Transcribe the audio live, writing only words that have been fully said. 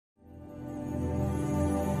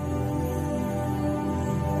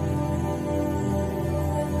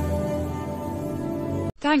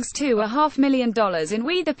Thanks to $500,000 in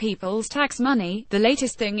We the People's tax money, the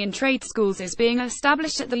latest thing in trade schools is being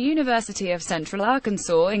established at the University of Central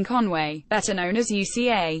Arkansas in Conway, better known as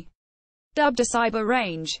UCA. Dubbed a cyber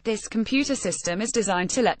range, this computer system is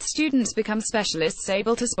designed to let students become specialists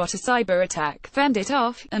able to spot a cyber attack, fend it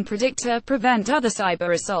off, and predict or prevent other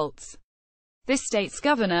cyber assaults. This state's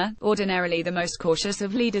governor, ordinarily the most cautious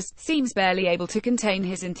of leaders, seems barely able to contain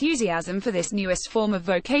his enthusiasm for this newest form of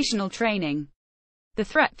vocational training. The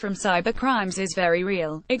threat from cyber crimes is very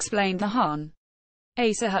real, explained the Hon.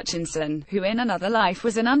 Asa Hutchinson, who in another life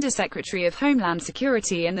was an Undersecretary of Homeland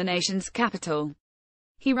Security in the nation's capital.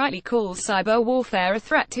 He rightly calls cyber warfare a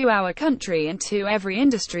threat to our country and to every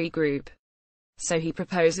industry group. So he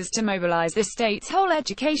proposes to mobilize the state's whole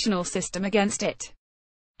educational system against it,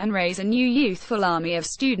 and raise a new youthful army of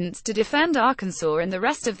students to defend Arkansas and the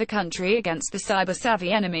rest of the country against the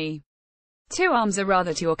cyber-savvy enemy. Two arms or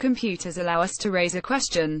rather your computers allow us to raise a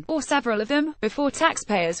question, or several of them, before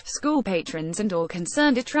taxpayers, school patrons and all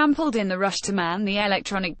concerned are trampled in the rush to man the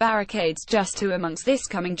electronic barricades. Just who amongst this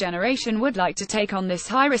coming generation would like to take on this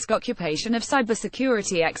high-risk occupation of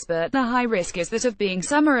cybersecurity expert? The high risk is that of being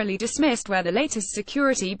summarily dismissed where the latest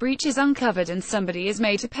security breach is uncovered and somebody is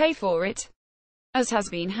made to pay for it, as has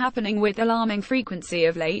been happening with alarming frequency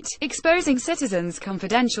of late. Exposing citizens'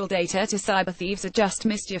 confidential data to cyber thieves are just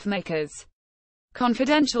mischief makers.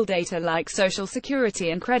 Confidential data like social security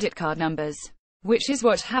and credit card numbers, which is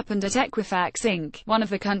what happened at Equifax Inc., one of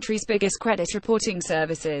the country's biggest credit reporting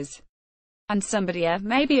services. And somebody,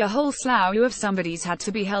 maybe a whole slew of somebodies, had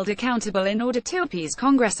to be held accountable in order to appease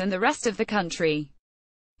Congress and the rest of the country.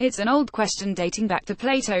 It's an old question dating back to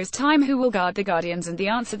Plato's time: who will guard the guardians? And the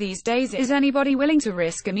answer these days is anybody willing to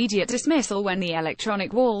risk immediate dismissal when the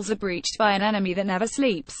electronic walls are breached by an enemy that never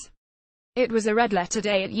sleeps. It was a red-letter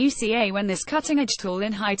day at UCA when this cutting-edge tool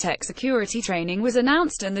in high-tech security training was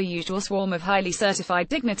announced, and the usual swarm of highly certified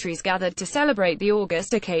dignitaries gathered to celebrate the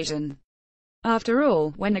august occasion. After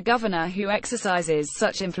all, when a governor who exercises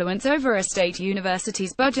such influence over a state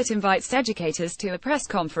university's budget invites educators to a press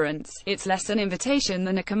conference, it's less an invitation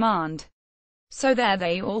than a command. So there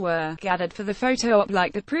they all were, gathered for the photo op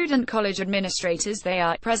like the prudent college administrators they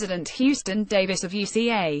are: President Houston Davis of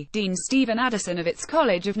UCA, Dean Stephen Addison of its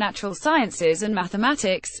College of Natural Sciences and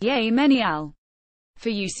Mathematics, yay many al.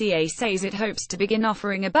 For UCA says it hopes to begin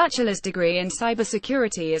offering a bachelor's degree in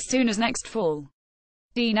cybersecurity as soon as next fall.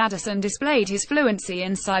 Dean Addison displayed his fluency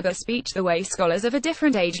in cyber speech the way scholars of a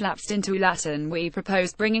different age lapsed into Latin. We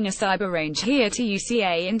proposed bringing a cyber range here to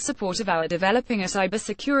UCA in support of our developing a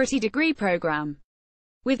cybersecurity degree program.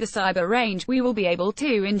 With the cyber range, we will be able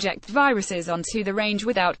to inject viruses onto the range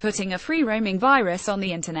without putting a free-roaming virus on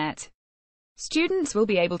the internet. Students will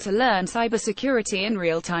be able to learn cybersecurity in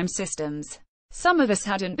real-time systems. Some of us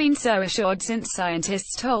hadn't been so assured since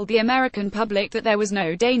scientists told the American public that there was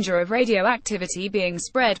no danger of radioactivity being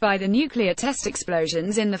spread by the nuclear test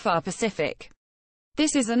explosions in the far Pacific.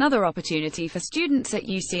 This is another opportunity for students at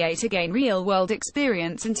UCA to gain real-world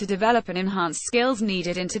experience and to develop and enhance skills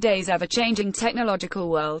needed in today's ever-changing technological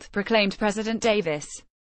world, proclaimed President Davis.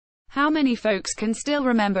 How many folks can still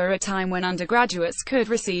remember a time when undergraduates could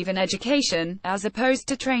receive an education, as opposed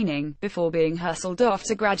to training, before being hustled off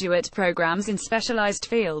to graduate programs in specialized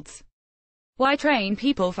fields? Why train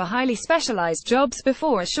people for highly specialized jobs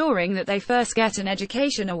before assuring that they first get an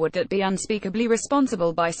education? Or would that be unspeakably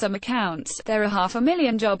responsible by some accounts? There are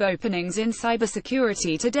 500,000 job openings in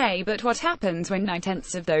cybersecurity today, but what happens when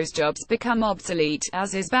 9/10 of those jobs become obsolete,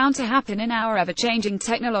 as is bound to happen in our ever-changing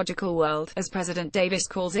technological world? As President Davis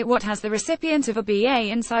calls it, what has the recipient of a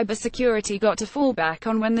BA in cybersecurity got to fall back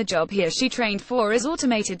on when the job he or she trained for is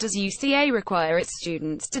automated? Does UCA require its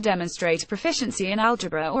students to demonstrate proficiency in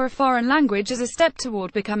algebra or a foreign language as a step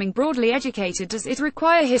toward becoming broadly educated? Does it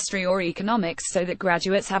require history or economics so that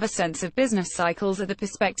graduates have a sense of business cycles or the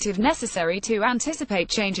perspective necessary to anticipate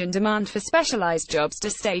change in demand for specialized jobs? To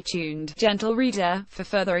stay tuned, gentle reader, for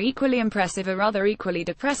further equally impressive or rather equally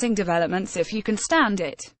depressing developments if you can stand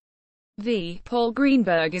it. Paul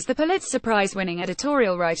Greenberg is the Pulitzer Prize-winning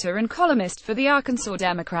editorial writer and columnist for the Arkansas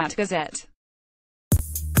Democrat Gazette.